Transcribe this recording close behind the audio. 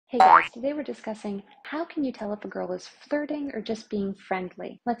Hey guys, today we're discussing how can you tell if a girl is flirting or just being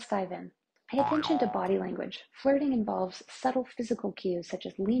friendly? Let's dive in. Pay attention to body language. Flirting involves subtle physical cues such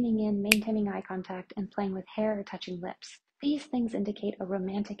as leaning in, maintaining eye contact, and playing with hair or touching lips. These things indicate a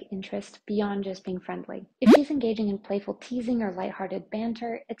romantic interest beyond just being friendly. If she's engaging in playful teasing or lighthearted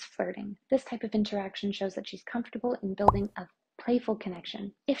banter, it's flirting. This type of interaction shows that she's comfortable in building a playful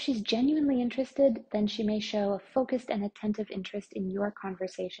connection. If she's genuinely interested, then she may show a focused and attentive interest in your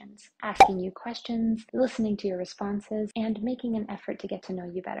conversations, asking you questions, listening to your responses, and making an effort to get to know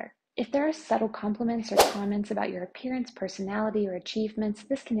you better. If there are subtle compliments or comments about your appearance, personality, or achievements,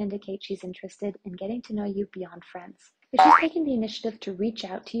 this can indicate she's interested in getting to know you beyond friends. If she's taking the initiative to reach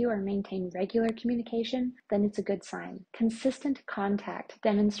out to you or maintain regular communication, then it's a good sign. Consistent contact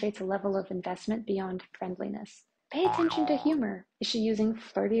demonstrates a level of investment beyond friendliness. Pay attention to humor. Is she using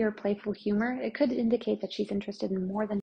flirty or playful humor? It could indicate that she's interested in more than